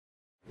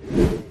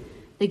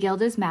The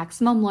Guild is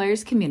Maximum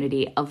Lawyers'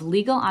 community of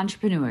legal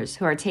entrepreneurs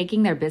who are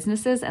taking their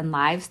businesses and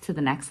lives to the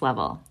next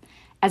level.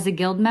 As a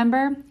Guild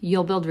member,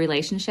 you'll build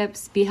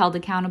relationships, be held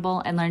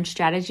accountable, and learn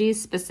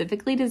strategies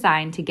specifically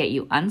designed to get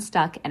you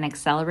unstuck and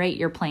accelerate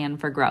your plan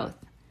for growth.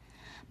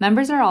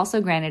 Members are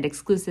also granted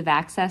exclusive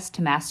access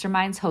to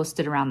masterminds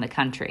hosted around the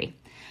country.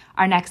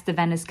 Our next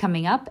event is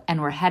coming up, and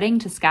we're heading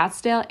to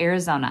Scottsdale,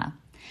 Arizona.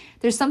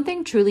 There's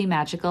something truly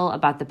magical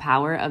about the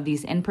power of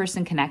these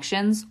in-person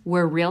connections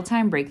where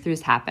real-time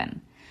breakthroughs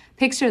happen.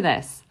 Picture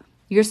this.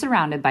 You're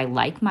surrounded by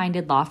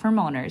like-minded law firm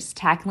owners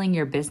tackling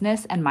your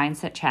business and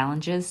mindset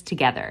challenges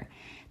together.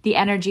 The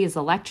energy is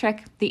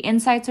electric, the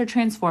insights are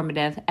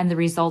transformative, and the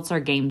results are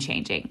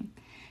game-changing.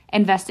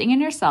 Investing in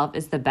yourself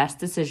is the best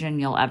decision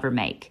you'll ever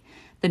make.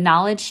 The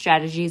knowledge,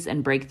 strategies,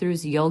 and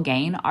breakthroughs you'll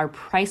gain are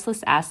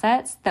priceless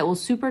assets that will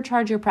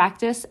supercharge your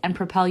practice and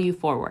propel you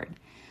forward.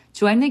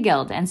 Join the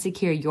Guild and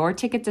secure your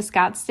ticket to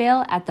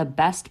Scottsdale at the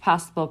best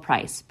possible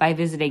price by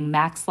visiting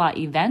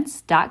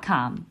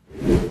maxlawevents.com.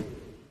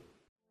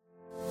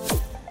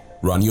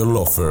 Run your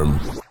law firm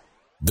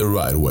the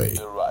right way.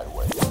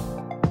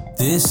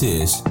 This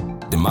is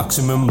the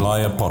Maximum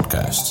Lawyer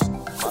Podcast.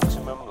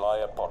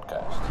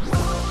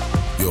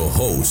 Your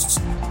hosts,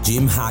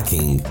 Jim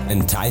Hacking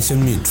and Tyson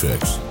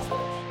Mutrux.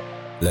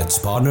 Let's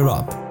partner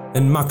up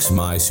and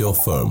maximize your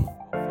firm.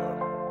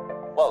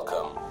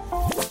 Welcome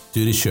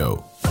to the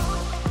show.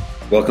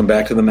 Welcome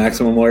back to the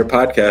Maximum Lawyer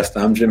Podcast.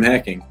 I'm Jim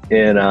Hacking.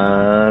 And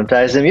I'm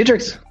Tyson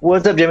Mutrux.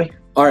 What's up, Jimmy?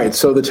 All right,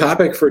 so the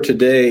topic for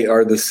today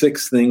are the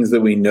 6 things that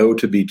we know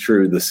to be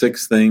true, the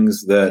 6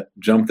 things that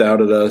jumped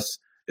out at us.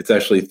 It's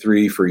actually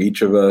 3 for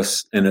each of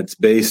us, and it's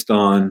based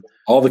on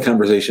all the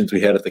conversations we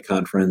had at the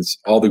conference,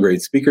 all the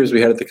great speakers we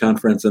had at the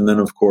conference, and then,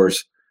 of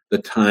course, the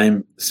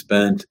time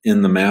spent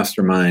in the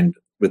mastermind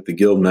with the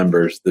Guild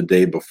members the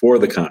day before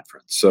the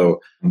conference.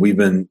 So we've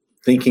been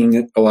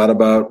thinking a lot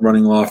about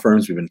running law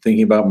firms. We've been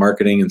thinking about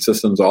marketing and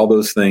systems, all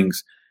those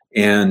things.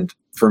 And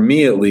for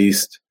me, at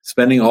least,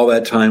 spending all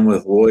that time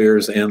with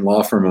lawyers and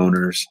law firm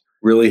owners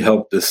really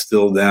helped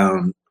distill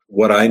down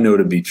what I know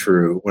to be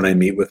true when I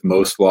meet with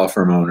most law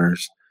firm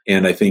owners.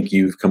 And I think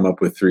you've come up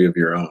with 3 of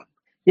your own.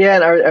 Yeah,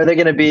 and are they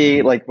going to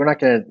be like,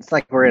 it's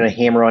like we're going to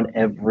hammer on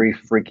every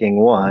freaking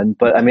one.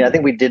 But I mean, I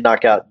think we did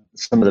knock out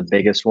some of the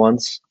biggest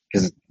ones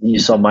because you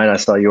saw mine, I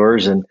saw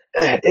yours. And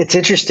it's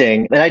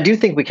interesting. And I do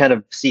think we kind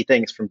of see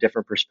things from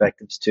different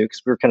perspectives too,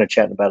 because we were kind of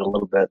chatting about it a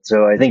little bit.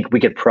 So I think we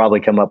could probably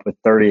come up with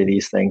 30 of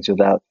these things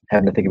without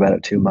having to think about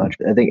it too much.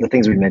 I think the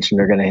things we mentioned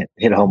are going to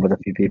hit home with a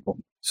few people.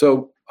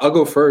 So I'll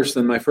go first.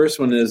 And my first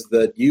one is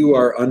that you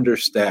are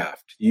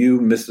understaffed. You,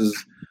 Mrs.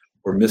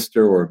 or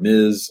Mr. or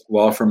Ms.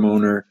 law firm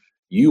owner,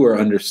 you are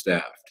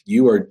understaffed.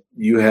 You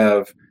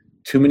have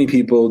too many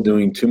people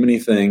doing too many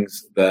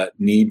things that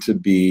need to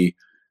be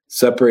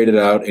separated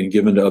out and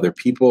given to other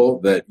people,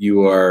 that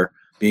you are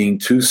being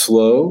too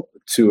slow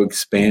to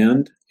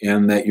expand,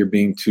 and that you're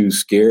being too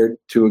scared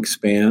to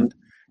expand.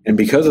 And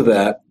because of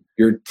that,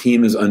 your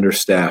team is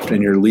understaffed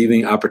and you're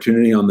leaving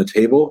opportunity on the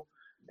table.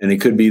 And it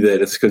could be that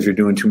it's because you're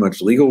doing too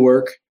much legal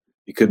work.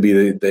 It could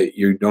be that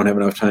you don't have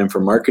enough time for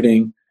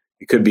marketing.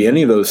 It could be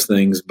any of those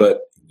things,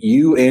 but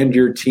you and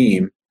your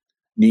team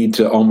need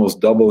to almost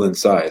double in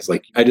size.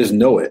 Like, I just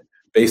know it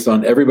based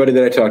on everybody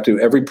that I talk to,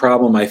 every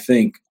problem. I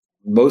think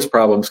most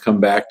problems come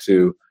back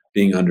to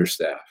being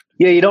understaffed.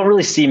 Yeah, you don't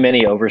really see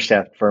many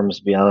overstaffed firms,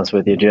 to be honest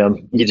with you,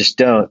 Jim. You just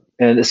don't.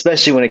 And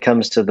especially when it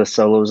comes to the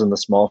solos and the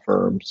small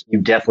firms, you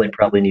definitely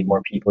probably need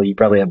more people. You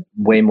probably have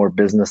way more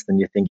business than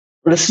you think.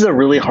 This is a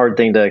really hard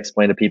thing to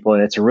explain to people.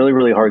 And it's a really,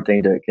 really hard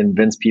thing to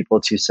convince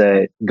people to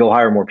say, go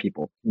hire more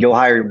people, go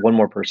hire 1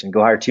 more person, go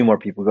hire 2 more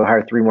people, go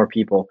hire 3 more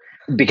people,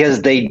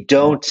 because they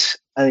don't.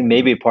 I think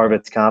maybe part of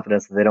it's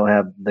confidence, that they don't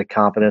have the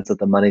confidence that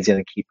the money's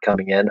going to keep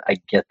coming in. I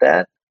get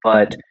that.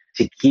 But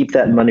to keep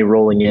that money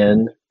rolling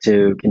in,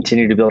 to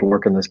continue to be able to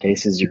work on those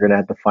cases, you're going to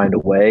have to find a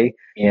way.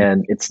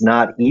 And it's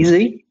not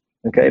easy,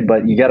 okay?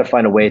 But you got to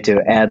find a way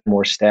to add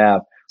more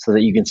staff so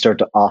that you can start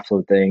to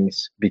offload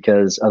things,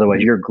 because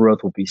otherwise your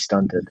growth will be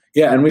stunted.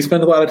 Yeah, and we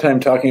spend a lot of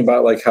time talking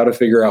about like how to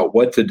figure out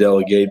what to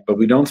delegate, but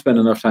we don't spend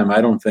enough time,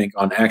 I don't think,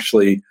 on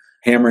actually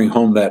hammering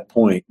home that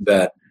point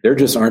that there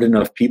just aren't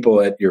enough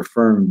people at your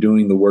firm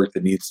doing the work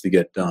that needs to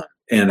get done.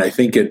 And I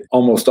think it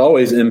almost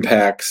always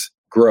impacts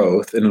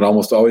growth, and it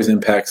almost always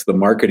impacts the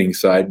marketing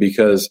side,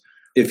 because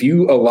if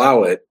you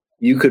allow it,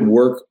 you could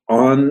work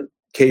on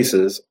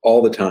cases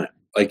all the time.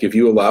 Like, if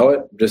you allow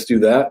it, just do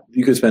that,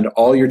 you could spend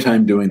all your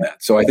time doing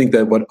that. So I think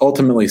that what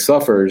ultimately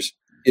suffers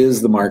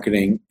is the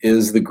marketing,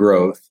 is the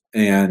growth,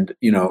 and,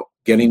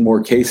 getting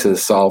more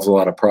cases solves a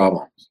lot of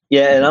problems.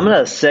 Yeah, and I'm going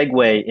to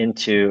segue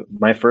into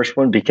my first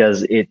one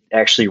because it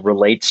actually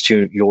relates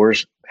to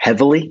yours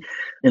heavily.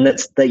 And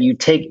that's that you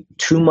take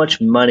too much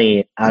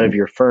money out of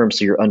your firm,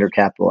 so you're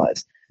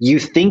undercapitalized. You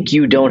think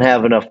you don't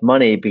have enough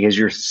money because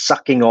you're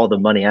sucking all the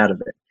money out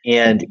of it.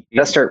 And you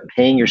got to start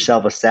paying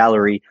yourself a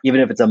salary, even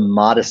if it's a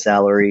modest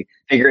salary.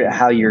 Figure out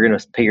how you're going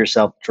to pay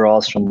yourself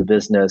draws from the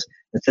business.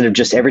 instead of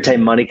just every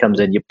time money comes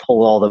in, you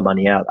pull all the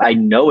money out. I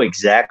know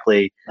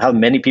exactly how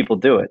many people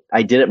do it.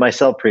 I did it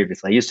myself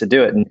previously. I used to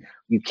do it, and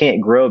you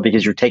can't grow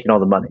because you're taking all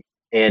the money.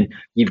 And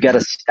you've got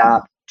to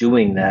stop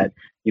doing that.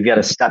 You've got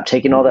to stop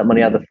taking all that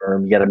money out of the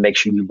firm. You got to make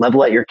sure you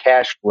level out your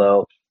cash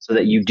flow so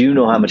that you do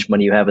know how much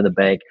money you have in the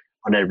bank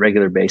on a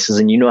regular basis,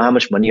 and you know how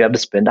much money you have to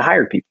spend to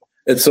hire people.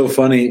 It's so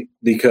funny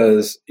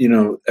because,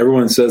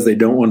 everyone says they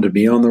don't want to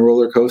be on the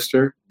roller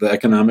coaster, the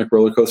economic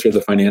roller coaster,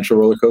 the financial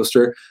roller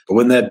coaster. But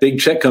when that big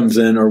check comes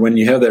in, or when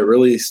you have that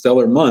really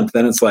stellar month,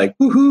 then it's like,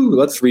 woohoo,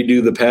 let's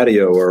redo the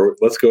patio, or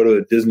let's go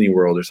to Disney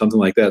World or something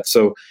like that.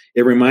 So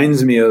it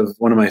reminds me of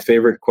one of my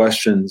favorite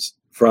questions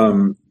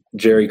from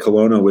Jerry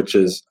Colonna, which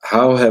is,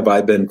 how have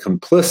I been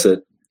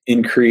complicit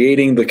in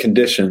creating the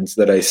conditions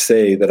that I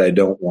say that I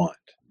don't want?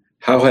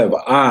 How have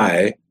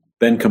I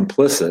been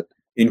complicit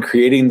in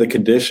creating the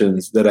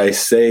conditions that I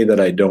say that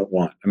I don't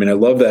want? I mean, I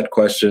love that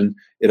question.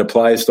 It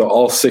applies to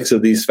all 6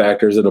 of these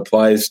factors. It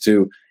applies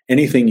to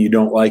anything you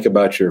don't like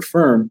about your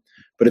firm,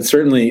 but it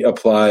certainly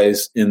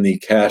applies in the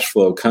cash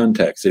flow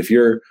context. If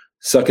you're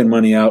sucking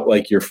money out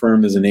like your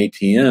firm is an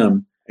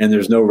ATM and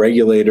there's no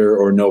regulator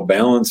or no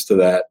balance to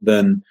that,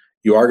 then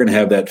you are going to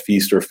have that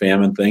feast or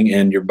famine thing,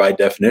 and you're by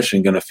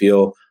definition going to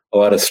feel a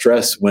lot of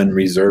stress when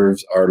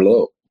reserves are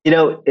low.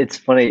 It's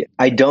funny.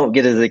 I don't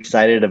get as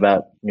excited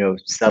about,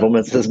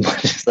 settlements as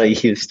much as I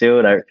used to.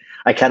 And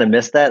I kind of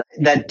miss that.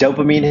 That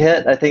dopamine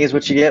hit, I think, is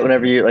what you get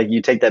whenever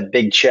you take that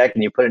big check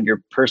and you put it in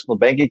your personal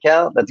bank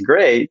account. That's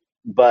great,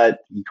 but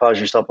you cause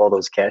yourself all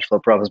those cash flow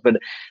problems. But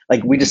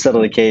we just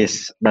settled a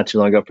case not too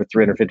long ago for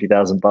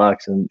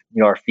 $350,000, and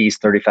our fees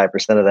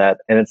 35% of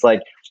that. And it's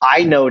like,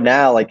 I know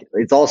now,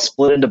 it's all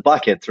split into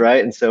buckets,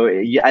 right? And so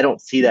I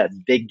don't see that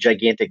big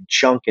gigantic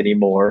chunk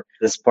anymore.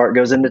 This part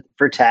goes into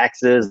for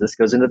taxes. This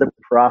goes into the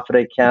profit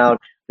account.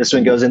 This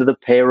one goes into the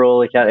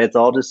payroll account. It's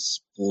all just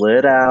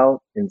split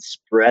out and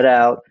spread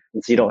out.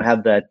 And so you don't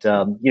have that,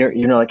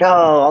 you're like, oh,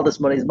 all this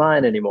money's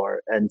mine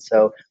anymore. And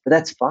so, but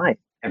that's fine.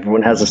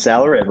 Everyone has a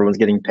salary. Everyone's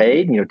getting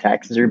paid.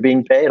 Taxes are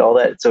being paid, all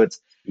that. So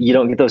you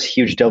don't get those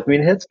huge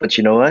dopamine hits, but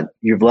you know what?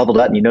 You've leveled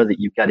out and you know that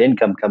you've got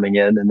income coming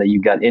in and that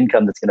you've got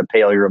income that's going to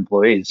pay all your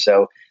employees.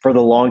 So for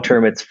the long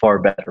term, it's far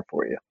better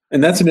for you.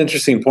 And that's an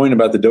interesting point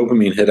about the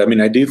dopamine hit. I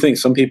mean, I do think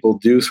some people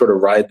do sort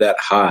of ride that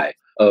high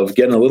of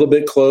getting a little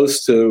bit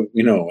close to,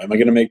 am I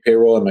going to make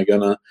payroll? Am I going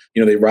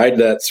to, they ride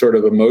that sort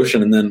of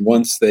emotion. And then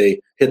once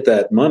they hit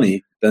that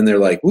money, then they're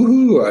like,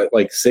 woohoo,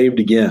 I saved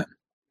again.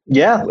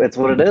 Yeah, it's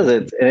what it is.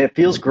 And it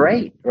feels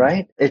great,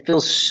 right? It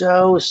feels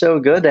so, so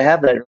good to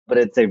have that, but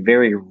it's a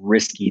very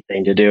risky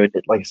thing to do.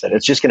 Like I said,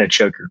 it's just going to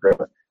choke your growth.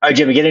 All right,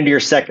 Jimmy, get into your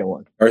second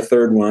one. Our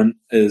third one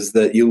is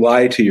that you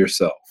lie to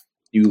yourself.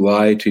 You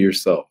lie to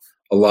yourself.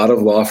 A lot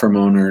of law firm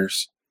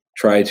owners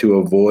try to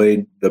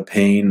avoid the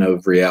pain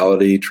of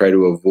reality, try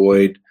to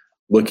avoid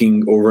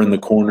looking over in the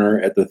corner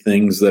at the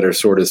things that are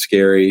sort of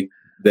scary.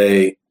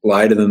 They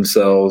lie to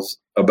themselves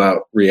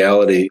about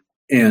reality.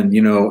 And,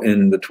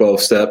 in the 12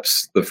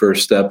 steps, the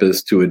first step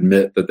is to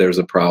admit that there's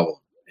a problem.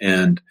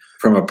 And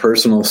from a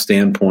personal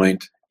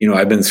standpoint,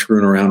 I've been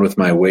screwing around with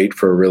my weight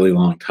for a really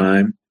long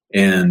time.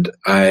 And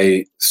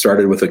I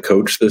started with a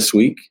coach this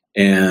week,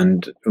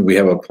 and we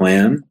have a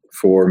plan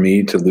for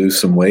me to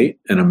lose some weight.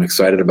 And I'm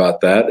excited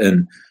about that.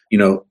 And,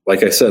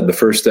 like I said, the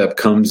first step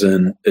comes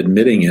in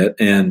admitting it.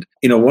 And,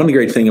 one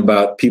great thing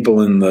about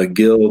people in the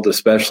guild,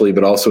 especially,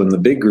 but also in the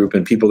big group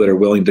and people that are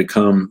willing to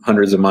come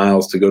hundreds of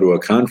miles to go to a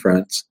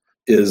conference,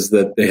 is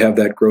that they have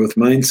that growth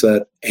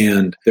mindset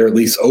and they're at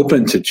least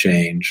open to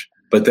change.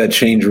 But that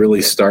change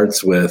really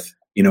starts with,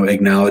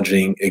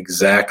 acknowledging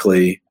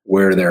exactly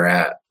where they're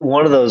at.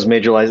 One of those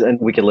major lies, and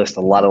we could list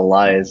a lot of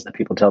lies that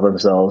people tell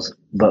themselves,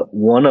 but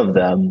one of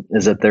them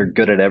is that they're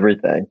good at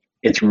everything.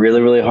 It's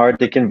really, really hard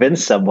to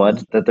convince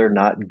someone that they're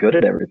not good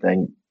at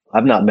everything.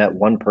 I've not met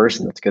one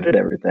person that's good at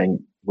everything.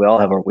 We all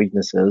have our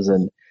weaknesses,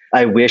 and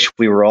I wish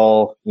we were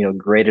all,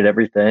 great at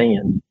everything,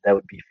 and that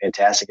would be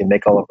fantastic and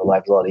make all of our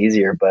lives a lot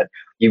easier. But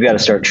you've got to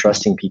start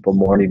trusting people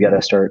more, and you've got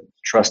to start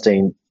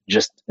trusting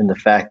just in the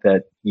fact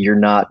that you're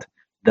not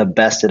the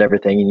best at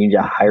everything, and you need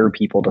to hire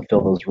people to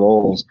fill those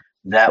roles.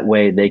 That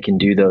way they can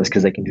do those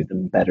because they can do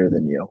them better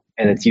than you.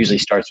 And it usually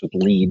starts with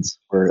leads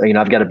where,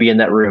 I've got to be in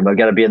that room. I've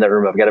got to be in that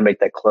room. I've got to make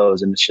that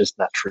close. And it's just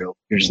not true.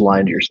 You're just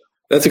lying to yourself.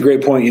 That's a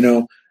great point.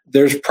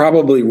 There's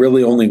probably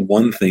really only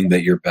one thing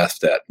that you're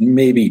best at,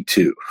 maybe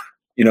two.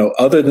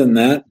 Other than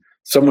that,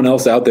 someone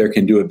else out there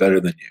can do it better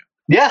than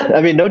you. Yeah,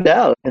 no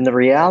doubt. And the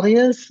reality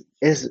is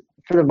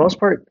for the most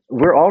part,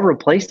 we're all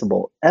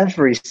replaceable.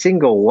 Every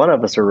single one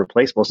of us are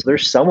replaceable. So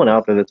there's someone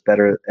out there that's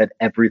better at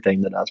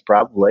everything than us,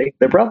 probably.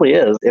 There probably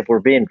is. If we're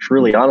being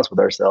truly honest with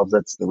ourselves,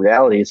 that's the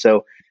reality.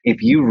 So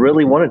if you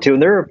really wanted to,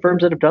 and there are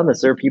firms that have done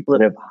this, there are people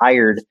that have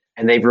hired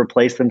and they've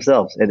replaced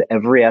themselves in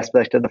every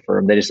aspect of the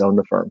firm. They just own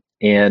the firm.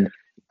 And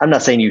I'm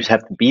not saying you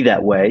have to be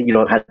that way. You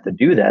don't have to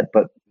do that,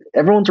 but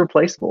everyone's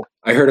replaceable.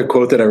 I heard a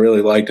quote that I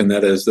really liked, and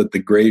that is that the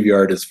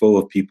graveyard is full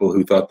of people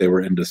who thought they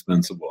were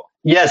indispensable.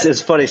 Yes,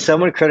 it's funny.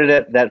 Someone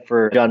credited that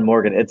for John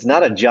Morgan. It's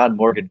not a John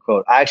Morgan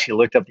quote. I actually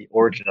looked up the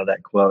origin of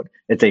that quote.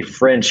 It's a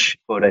French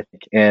quote, I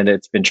think, and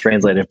it's been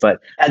translated. But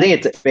I think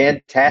it's a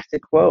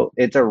fantastic quote.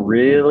 It's a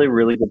really,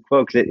 really good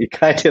quote because it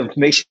kind of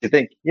makes you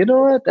think, you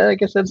know what? I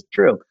guess that's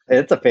true.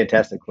 It's a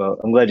fantastic quote.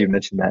 I'm glad you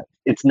mentioned that.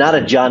 It's not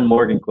a John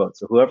Morgan quote.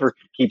 So whoever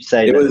keeps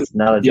saying it's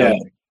not a John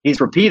Morgan.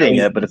 He's repeating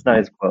it, but it's not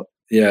his quote.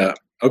 Yeah.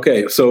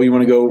 Okay. So you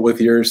want to go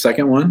with your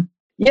second one?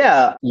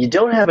 Yeah. You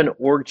don't have an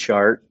org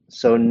chart,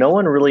 so no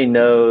one really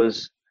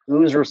knows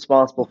who's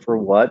responsible for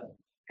what,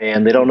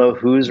 and they don't know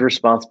who's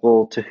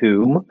responsible to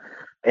whom.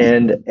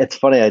 And it's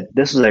funny,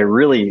 this is a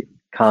really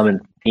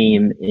common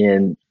theme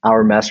in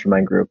our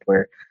mastermind group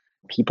where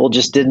people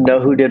just didn't know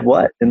who did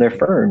what in their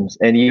firms.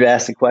 And you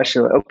ask the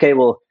question, okay,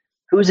 well,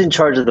 who's in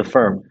charge of the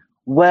firm?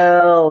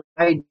 Well,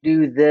 I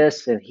do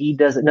this and he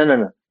does it.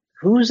 No.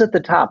 Who's at the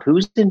top?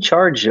 Who's in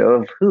charge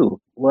of who?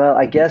 Well,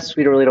 I guess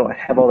we really don't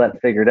have all that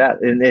figured out.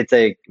 And it's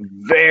a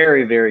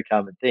very, very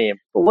common theme.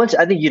 But once,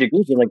 I think you'd agree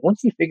with me, like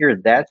once you figure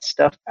that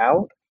stuff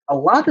out, a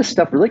lot of this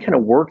stuff really kind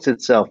of works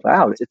itself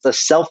out. It's a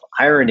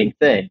self-ironing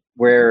thing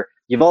where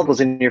you have all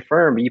those in your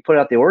firm, but you put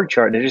out the org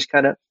chart and it just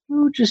kind of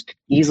just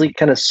easily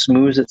kind of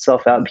smooths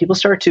itself out. And people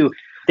start to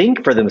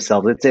think for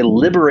themselves. It's a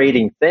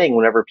liberating thing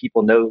whenever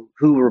people know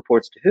who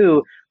reports to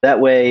who. That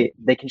way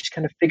they can just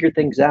kind of figure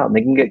things out and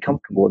they can get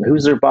comfortable and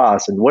who's their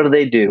boss and what do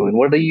they do and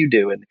what do you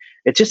do? And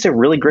it's just a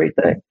really great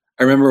thing.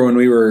 I remember when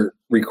we were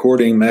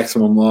recording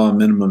Maximum Law and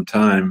Minimum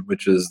Time,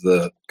 which is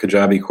the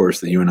Kajabi course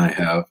that you and I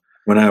have,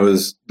 when I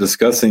was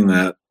discussing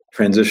that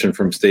transition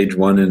from stage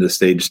 1 into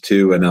stage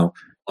 2, and I'll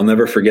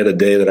never forget a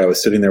day that I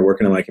was sitting there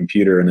working on my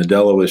computer and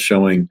Adela was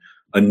showing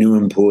a new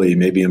employee,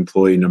 maybe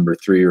employee number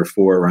 3 or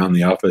 4 around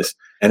the office.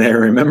 And I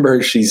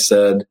remember she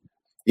said,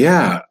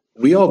 yeah,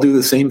 we all do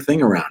the same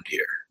thing around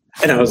here.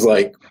 And I was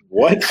like,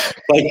 what?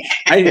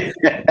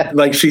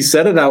 Like she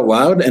said it out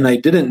loud and I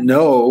didn't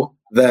know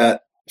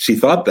that she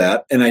thought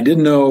that. And I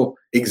didn't know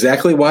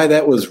exactly why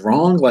that was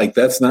wrong. Like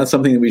that's not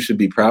something that we should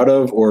be proud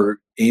of or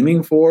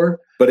aiming for.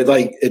 But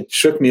it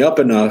shook me up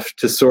enough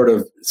to sort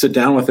of sit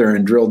down with her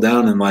and drill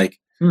down and like,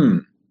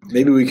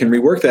 maybe we can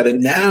rework that.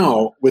 And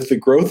now with the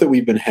growth that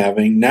we've been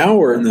having, now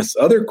we're in this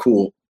other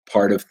cool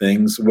part of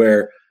things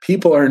where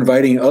people are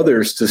inviting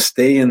others to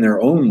stay in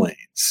their own lanes.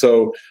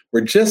 So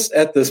we're just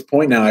at this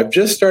point now. I've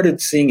just started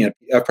seeing it.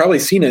 I've probably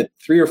seen it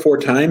 3 or 4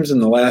 times in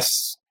the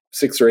last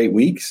 6 or 8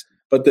 weeks,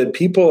 but that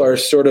people are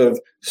sort of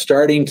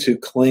starting to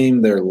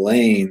claim their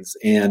lanes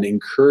and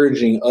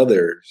encouraging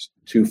others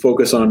to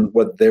focus on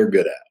what they're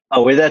good at.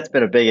 Oh, well, that's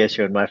been a big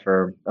issue in my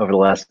firm over the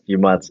last few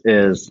months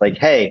is like,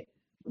 hey,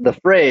 the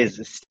phrase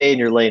stay in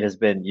your lane has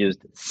been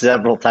used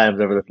several times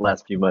over the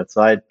last few months.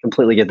 So I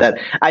completely get that.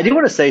 I do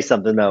want to say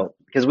something though,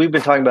 because we've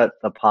been talking about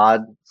the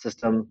pod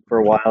system for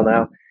a while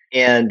now.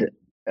 And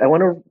I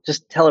want to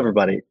just tell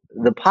everybody,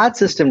 the pod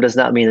system does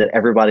not mean that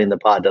everybody in the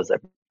pod does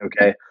everything,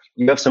 okay?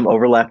 You have some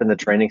overlap in the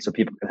training so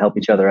people can help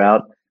each other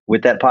out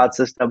with that pod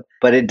system,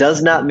 but it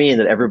does not mean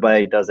that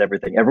everybody does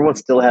everything. Everyone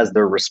still has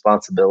their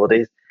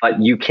responsibilities, but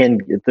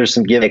there's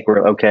some gimmick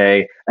where,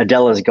 okay,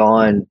 Adela's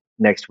gone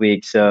next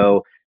week,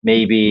 so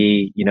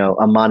maybe,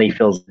 Amani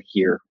fills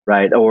here,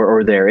 right?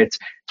 Or there. It's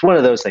one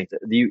of those things.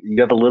 You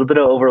have a little bit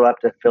of overlap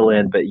to fill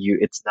in, but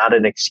it's not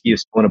an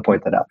excuse. I want to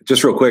point that out.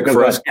 Just real quick,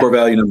 for us, core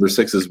value number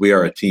 6 is we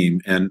are a team,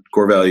 and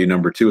core value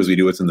number 2 is we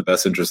do what's in the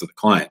best interest of the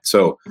client.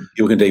 So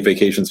people can take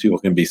vacations, people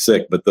can be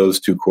sick, but those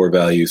 2 core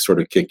values sort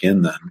of kick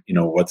in then,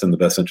 what's in the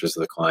best interest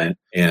of the client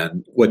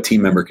and what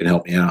team member can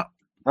help me out.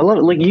 I love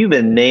it. Look, you've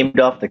been named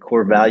off the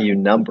core value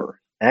number.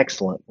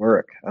 Excellent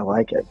work. I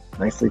like it.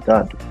 Nicely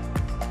done.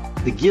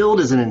 The Guild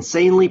is an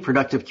insanely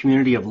productive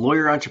community of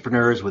lawyer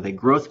entrepreneurs with a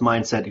growth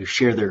mindset who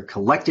share their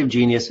collective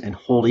genius and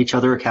hold each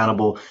other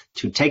accountable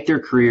to take their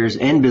careers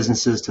and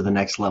businesses to the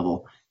next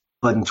level.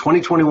 But in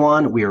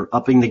 2021, we are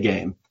upping the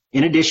game.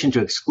 In addition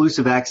to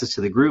exclusive access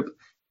to the group,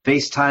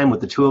 FaceTime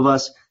with the 2 of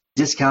us,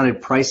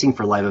 discounted pricing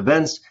for live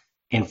events,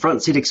 and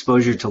front seat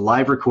exposure to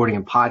live recording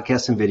and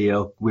podcasts and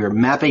video, we are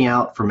mapping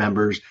out for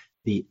members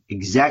the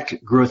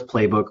exact growth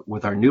playbook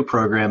with our new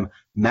program,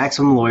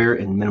 Maximum Lawyer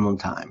in Minimum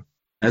Time.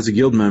 As a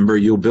Guild member,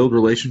 you'll build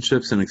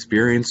relationships and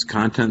experience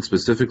content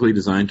specifically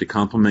designed to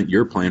complement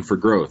your plan for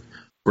growth.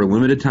 For a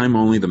limited time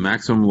only, the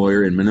Maximum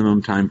Lawyer in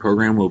Minimum Time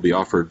program will be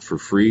offered for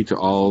free to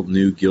all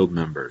new Guild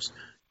members.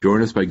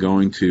 Join us by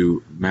going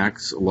to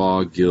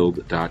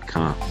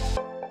maxlawguild.com.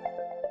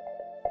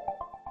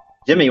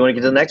 Jimmy, you want to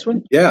get to the next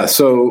one? Yeah,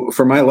 so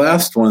for my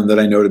last one that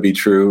I know to be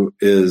true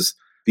is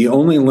the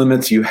only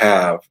limits you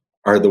have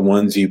are the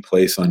ones you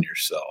place on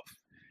yourself.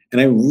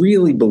 And I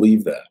really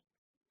believe that.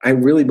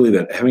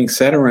 Having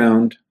sat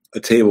around a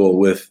table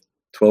with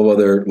 12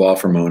 other law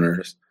firm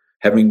owners,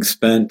 having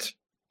spent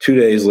 2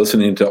 days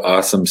listening to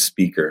awesome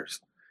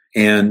speakers,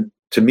 and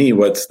to me,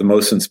 what's the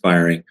most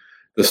inspiring,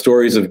 the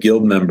stories of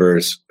Guild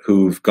members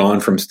who've gone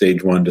from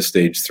stage 1 to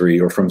stage 3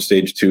 or from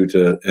stage 2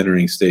 to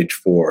entering stage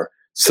 4,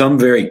 some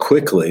very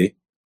quickly.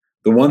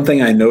 The one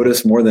thing I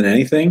notice more than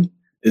anything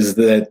is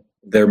that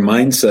their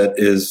mindset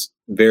is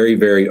very,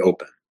 very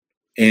open,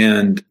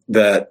 and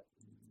that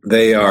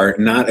they are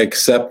not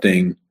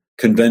accepting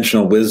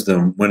conventional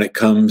wisdom when it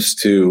comes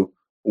to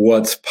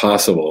what's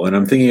possible. And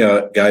I'm thinking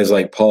about guys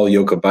like Paul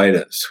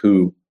Yokobitis,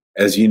 who,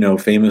 as you know,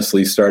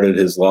 famously started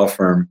his law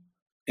firm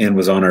and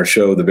was on our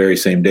show the very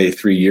same day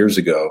 3 years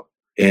ago.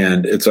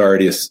 And it's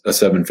already a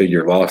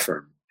 7-figure law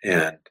firm.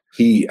 And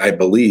he, I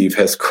believe,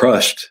 has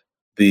crushed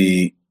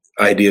the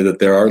idea that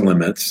there are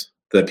limits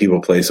that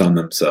people place on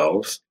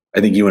themselves.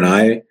 I think you and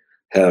I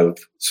have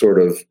sort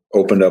of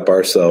opened up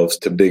ourselves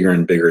to bigger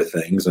and bigger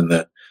things, and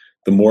that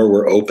the more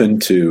we're open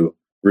to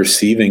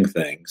receiving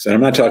things, and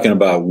I'm not talking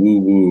about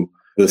woo-woo,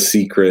 the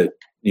secret,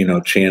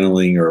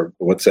 channeling, or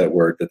what's that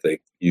word that they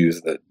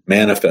use, that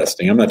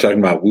manifesting. I'm not talking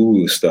about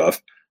woo-woo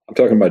stuff. I'm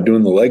talking about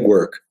doing the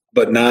legwork,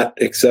 but not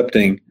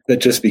accepting that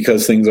just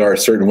because things are a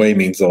certain way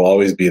means they'll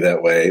always be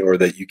that way, or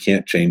that you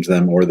can't change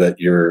them, or that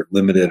you're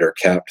limited or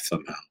capped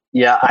somehow.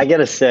 Yeah, I got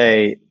to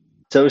say,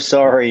 so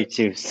sorry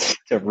to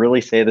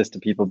really say this to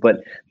people, but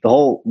the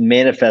whole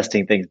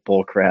manifesting thing's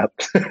bullcrap.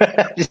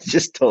 It's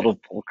just total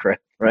bullcrap,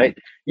 right?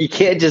 You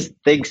can't just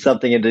think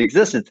something into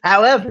existence.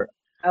 However,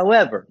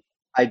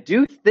 I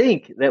do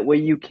think that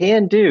what you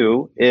can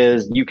do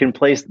is you can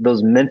place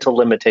those mental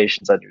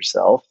limitations on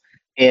yourself.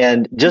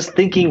 And just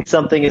thinking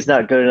something is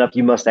not good enough,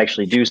 you must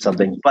actually do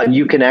something. But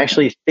you can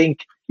actually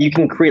think, you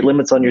can create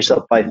limits on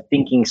yourself by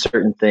thinking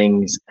certain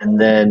things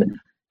and then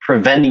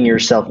preventing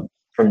yourself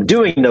from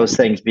doing those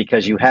things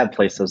because you have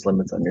placed those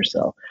limits on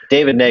yourself.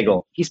 David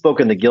Nagel, he spoke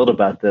in the Guild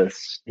about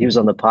this. He was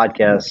on the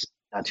podcast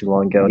not too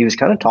long ago. He was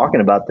kind of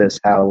talking about this,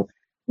 how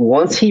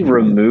once he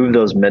removed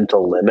those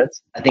mental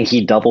limits, I think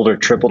he doubled or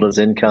tripled his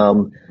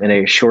income in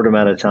a short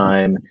amount of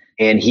time.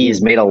 And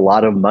he's made a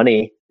lot of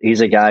money.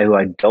 He's a guy who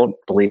I don't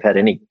believe had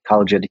any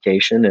college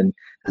education and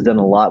has done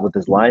a lot with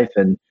his life.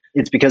 And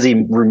it's because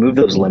he removed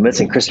those limits.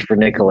 And Christopher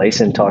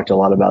Nicolason talked a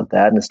lot about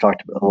that and has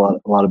talked a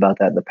lot about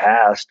that in the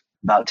past,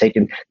 about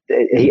taking,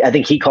 I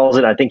think he calls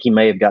it, I think he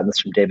may have gotten this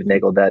from David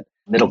Nagel, that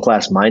middle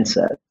class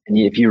mindset. And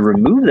if you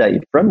remove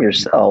that from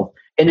yourself,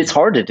 and it's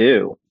hard to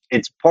do,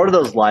 it's part of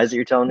those lies that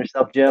you're telling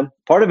yourself, Jim.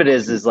 Part of it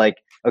is like,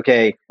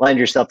 okay, lying to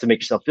yourself to make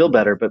yourself feel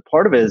better. But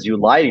part of it is you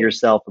lie to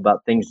yourself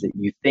about things that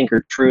you think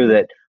are true,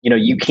 that,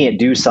 you can't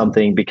do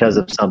something because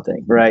of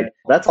something, right?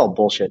 That's all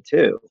bullshit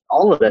too.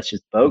 All of that's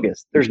just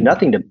bogus. There's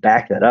nothing to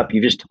back that up.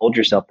 You just told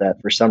yourself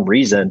that for some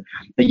reason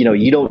that,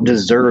 you don't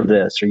deserve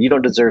this or you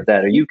don't deserve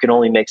that, or you can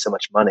only make so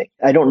much money.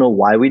 I don't know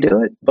why we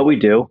do it, but we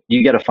do.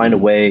 You got to find a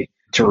way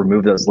to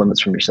remove those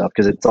limits from yourself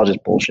because it's all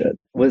just bullshit.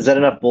 Was that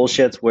enough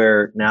bullshits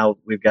where now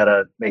we've got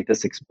to make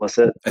this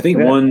explicit? I think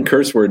one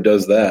curse word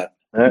does that.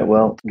 All right,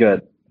 well,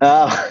 good.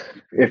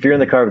 If you're in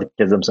the car with the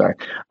kids, I'm sorry.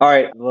 All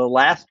right, the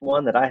last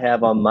one that I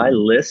have on my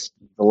list,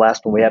 the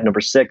last one we have,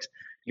 number 6,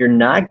 you're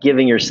not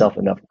giving yourself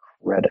enough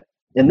credit.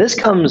 And this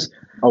comes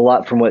a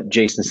lot from what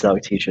Jason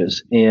Selleck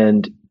teaches.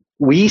 And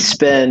we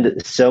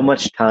spend so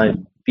much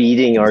time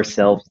beating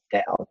ourselves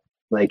down.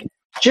 Like,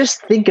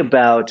 just think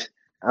about,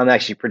 I'm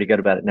actually pretty good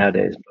about it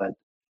nowadays, but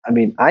I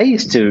mean, I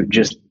used to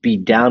just be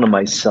down on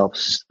myself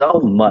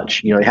so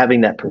much,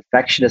 having that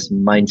perfectionist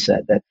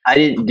mindset that I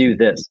didn't do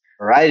this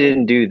or I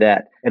didn't do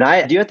that. And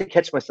I do have to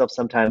catch myself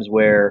sometimes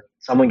where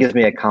someone gives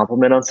me a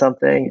compliment on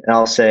something and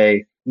I'll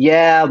say,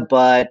 yeah,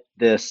 but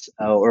this,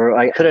 or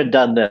I could have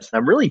done this. And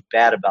I'm really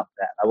bad about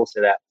that. I will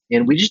say that.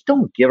 And we just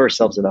don't give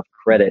ourselves enough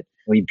credit.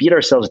 We beat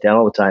ourselves down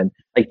all the time.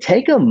 Like,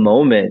 take a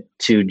moment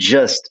to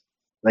just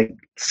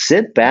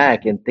sit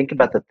back and think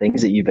about the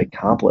things that you've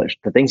accomplished,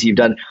 the things you've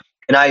done.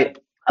 And I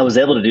was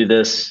able to do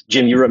this.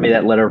 Jim, you wrote me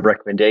that letter of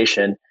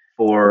recommendation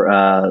for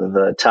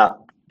the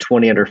top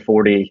 20 under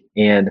 40.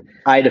 And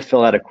I had to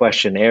fill out a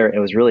questionnaire. It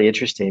was really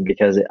interesting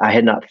because I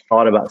had not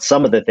thought about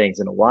some of the things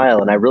in a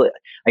while. And I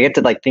get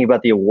to think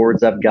about the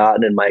awards I've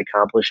gotten and my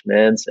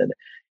accomplishments. And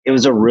it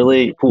was a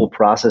really cool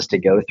process to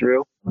go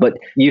through. But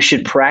you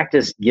should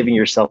practice giving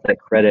yourself that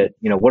credit.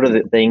 What are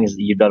the things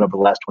that you've done over the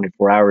last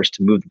 24 hours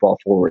to move the ball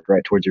forward,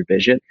 right, towards your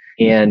vision?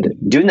 And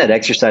doing that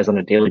exercise on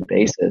a daily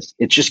basis,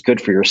 it's just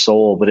good for your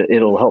soul, but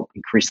it'll help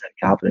increase that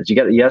confidence. You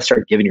got to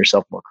start giving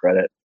yourself more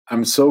credit.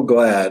 I'm so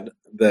glad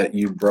that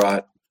you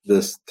brought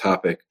this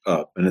topic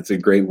up, and it's a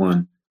great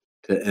one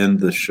to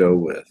end the show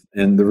with.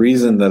 And the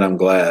reason that I'm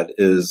glad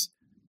is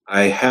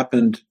I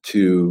happened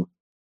to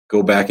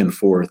go back and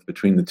forth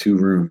between the two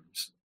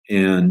rooms.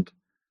 And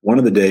one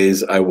of the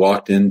days I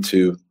walked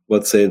into,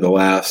 let's say, the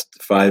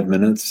last 5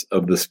 minutes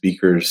of the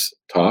speaker's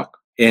talk,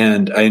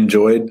 and I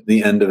enjoyed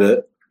the end of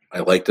it. I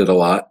liked it a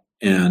lot.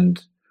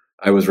 And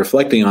I was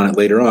reflecting on it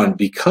later on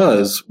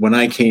because when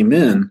I came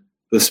in,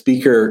 the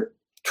speaker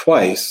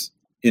twice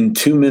in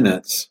 2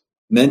 minutes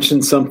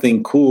mentioned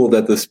something cool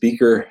that the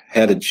speaker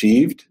had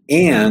achieved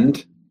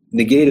and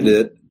negated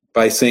it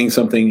by saying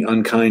something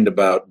unkind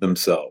about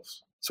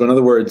themselves. So in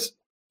other words,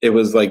 it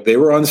was like they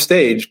were on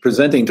stage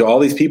presenting to all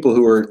these people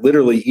who were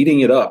literally eating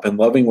it up and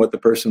loving what the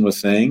person was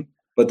saying,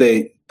 but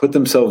they put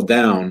themselves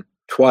down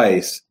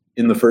twice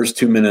in the first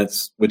 2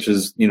 minutes, which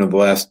is, the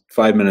last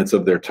 5 minutes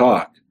of their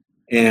talk.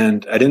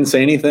 And I didn't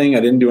say anything. I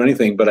didn't do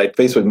anything, but I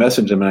Facebook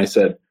messaged them and I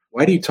said,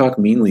 why do you talk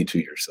meanly to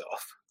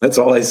yourself? That's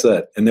all I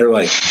said. And they're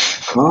like,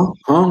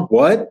 huh,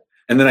 what?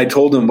 And then I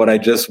told them what I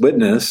just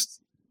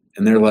witnessed.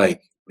 And they're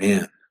like,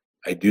 man,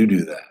 I do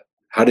that.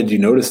 How did you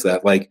notice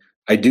that? Like,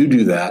 I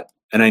do that.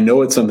 And I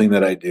know it's something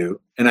that I do.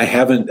 And I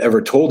haven't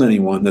ever told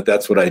anyone that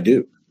that's what I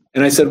do.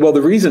 And I said, well,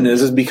 the reason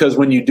is because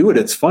when you do it,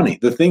 it's funny.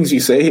 The things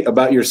you say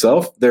about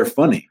yourself, they're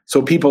funny.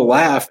 So people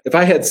laugh. If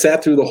I had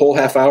sat through the whole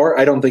half hour,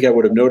 I don't think I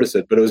would have noticed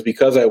it. But it was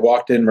because I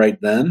walked in right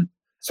then.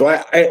 So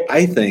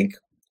I think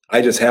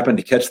I just happened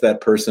to catch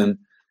that person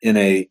in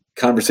a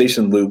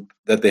conversation loop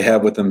that they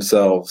have with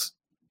themselves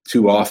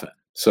too often.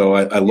 So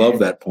I love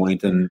that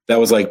point. And that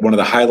was like one of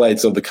the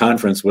highlights of the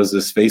conference was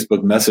this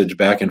Facebook message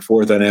back and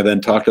forth. And I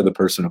then talked to the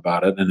person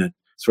about it. And it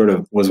sort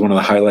of was one of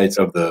the highlights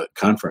of the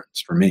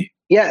conference for me.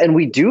 Yeah, and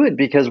we do it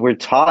because we're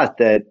taught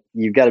that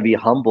you've got to be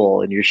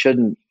humble and you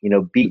shouldn't,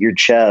 beat your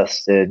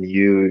chest and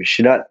you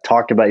should not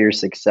talk about your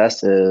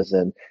successes.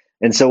 And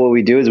so what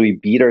we do is we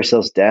beat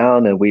ourselves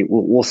down and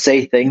we'll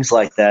say things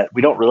like that.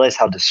 We don't realize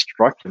how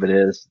destructive it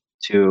is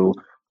to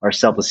our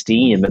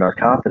self-esteem and our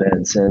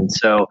confidence. And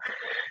so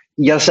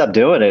you got to stop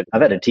doing it.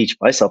 I've had to teach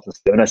myself this,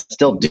 and I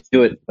still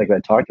do it. Like I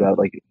talked about,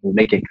 like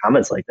making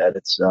comments like that.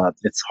 It's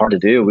hard to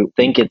do. We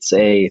think it's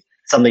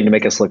something to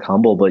make us look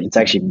humble, but it's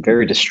actually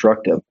very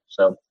destructive.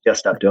 So just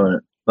stop doing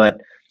it.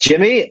 But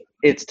Jimmy,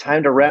 it's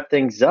time to wrap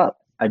things up.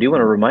 I do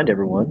want to remind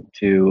everyone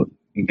to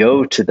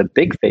go to the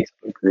big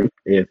Facebook group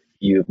if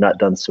you've not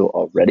done so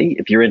already.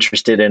 If you're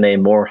interested in a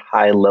more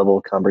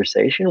high-level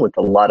conversation with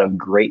a lot of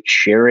great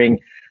sharing,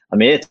 I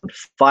mean, it's on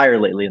fire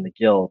lately in the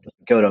Guild.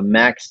 Go to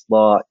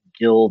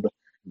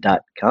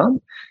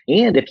maxlawguild.com.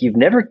 And if you've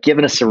never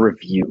given us a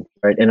review,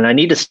 right, and I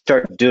need to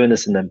start doing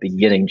this in the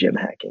beginning, Jim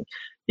Hacking,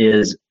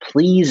 is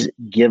please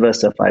give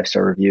us a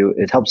 5-star review.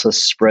 It helps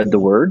us spread the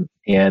word,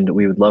 and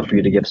we would love for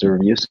you to give us a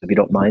review. So if you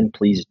don't mind,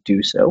 please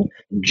do so.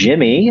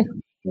 Jimmy,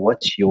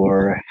 what's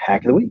your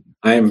hack of the week?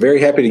 I am very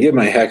happy to give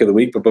my hack of the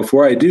week, but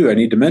before I do, I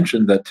need to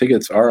mention that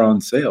tickets are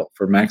on sale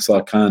for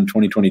MaxLawCon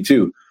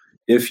 2022.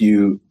 If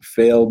you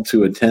failed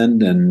to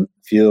attend and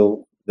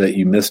feel that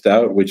you missed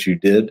out, which you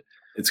did,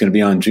 it's going to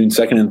be on June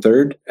 2nd and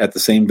 3rd at the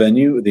same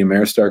venue, the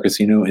Ameristar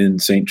Casino in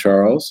St.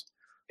 Charles.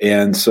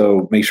 And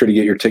so make sure to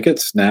get your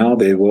tickets now.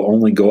 They will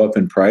only go up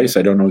in price.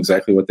 I don't know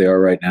exactly what they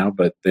are right now,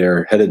 but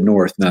they're headed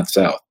north, not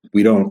south.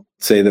 We don't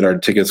say that our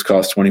tickets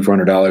cost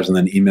 $2,400 and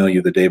then email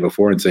you the day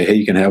before and say, hey,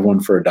 you can have one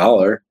for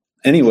 $1.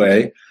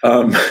 Anyway,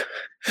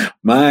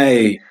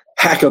 my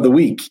hack of the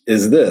week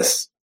is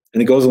this,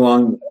 and it goes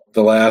along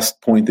the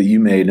last point that you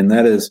made, and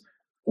that is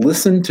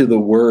listen to the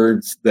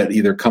words that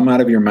either come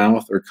out of your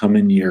mouth or come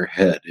into your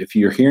head. If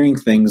you're hearing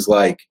things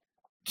like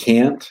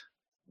can't,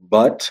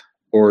 but,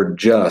 or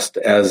just,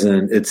 as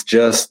in it's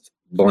just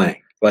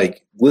blank,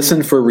 like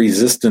listen for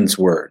resistance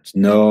words.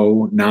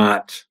 No,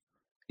 not,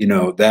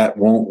 that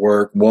won't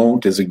work.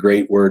 Won't is a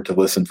great word to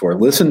listen for.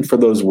 Listen for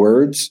those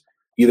words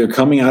either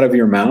coming out of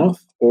your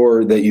mouth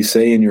or that you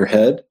say in your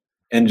head,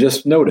 and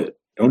just note it.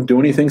 Don't do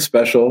anything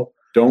special.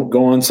 Don't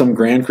go on some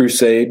grand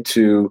crusade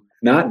to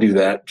not do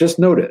that. Just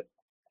note it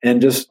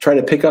and just try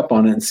to pick up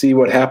on it and see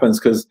what happens,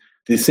 because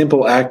the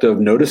simple act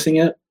of noticing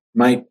it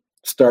might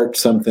start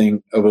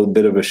something of a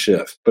bit of a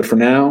shift. But for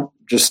now,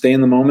 just stay in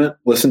the moment,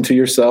 listen to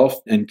yourself,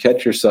 and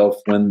catch yourself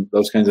when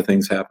those kinds of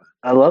things happen.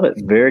 I love it.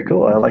 Very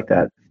cool. I like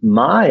that.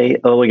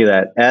 Look at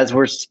that. As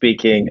we're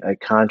speaking, a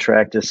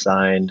contract is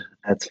signed.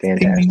 That's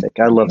fantastic.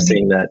 I love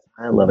seeing that.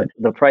 I love it.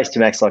 The price to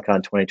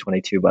MaxLawCon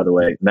 2022, by the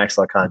way,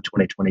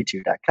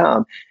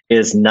 maxlawcon2022.com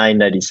is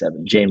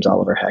 $9.97. James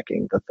Oliver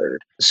Hacking III.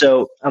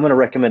 So I'm going to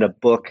recommend a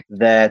book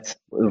that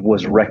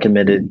was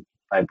recommended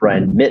by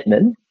Brian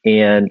Mittman,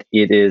 and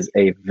it is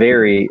a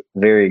very,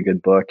 very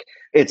good book.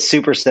 It's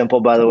super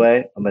simple, by the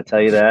way. I'm going to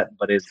tell you that,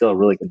 but it's still a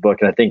really good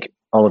book, and I think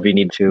all of you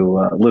need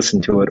to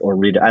listen to it or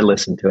read it. I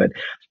listened to it.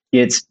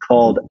 It's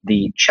called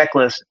The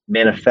Checklist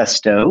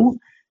Manifesto: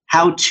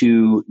 How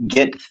to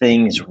Get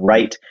Things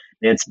Right.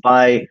 It's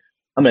by,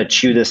 I'm going to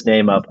chew this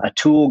name up,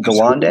 Atul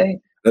Gawande.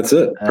 That's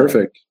it.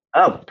 Perfect.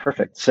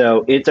 Perfect.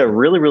 So it's a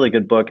really, really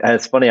good book.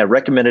 It's funny. I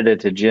recommended it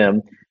to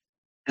Jim.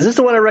 Is this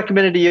the one I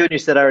recommended to you and you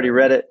said I already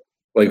read it?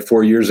 Like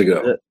 4 years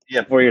ago.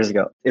 Yeah, 4 years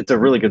ago. It's a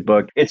really good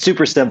book. It's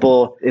super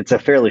simple. It's a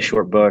fairly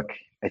short book,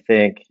 I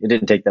think. It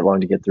didn't take that long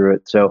to get through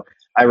it. So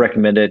I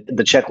recommend it.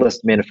 The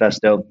Checklist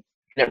Manifesto.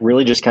 It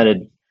really just kind of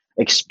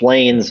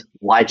explains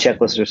why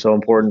checklists are so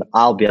important.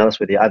 I'll be honest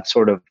with you. I've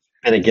sort of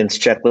been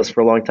against checklists for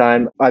a long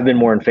time. I've been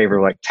more in favor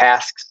of like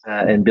tasks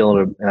and being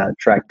able to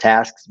track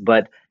tasks.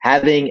 But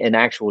having an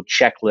actual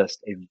checklist,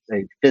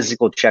 a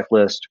physical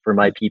checklist for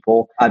my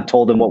people, I've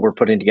told them what we're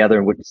putting together,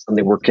 and which is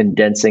something we're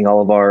condensing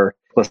all of our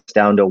lists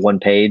down to one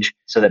page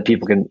so that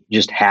people can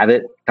just have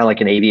it, kind of like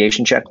an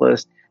aviation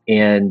checklist.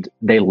 And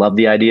they love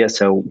the idea.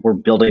 So we're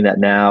building that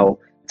now.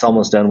 It's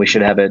almost done. We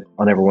should have it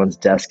on everyone's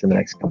desk in the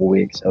next couple of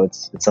weeks. So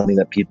it's something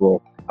that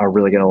people are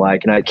really going to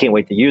like. And I can't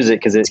wait to use it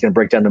because it's going to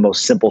break down the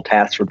most simple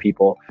tasks for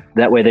people.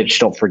 That way they just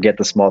don't forget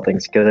the small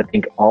things, because I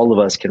think all of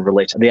us can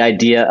relate to the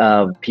idea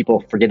of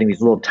people forgetting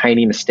these little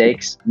tiny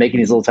mistakes, making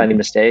these little tiny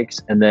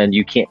mistakes, and then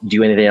you can't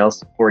do anything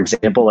else. For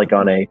example, like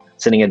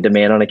sending a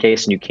demand on a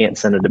case, and you can't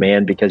send a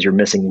demand because you're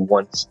missing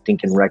one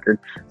stinking record.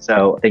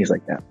 So things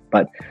like that.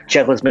 But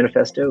Checklist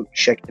Manifesto,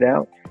 check it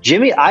out.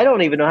 Jimmy, I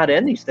don't even know how to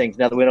end these things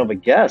now that we don't have a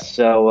guest.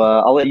 So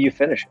I'll let you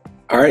finish.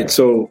 All right.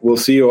 So we'll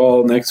see you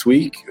all next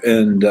week.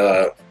 And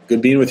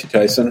good being with you,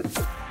 Tyson.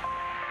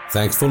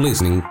 Thanks for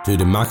listening to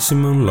the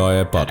Maximum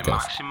Lawyer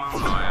Podcast.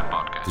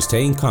 To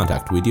stay in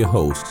contact with your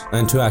host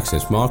and to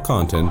access more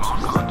content,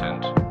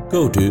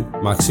 go to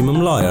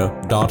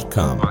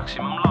MaximumLawyer.com.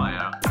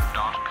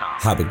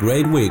 Have a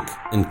great week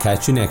and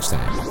catch you next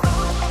time.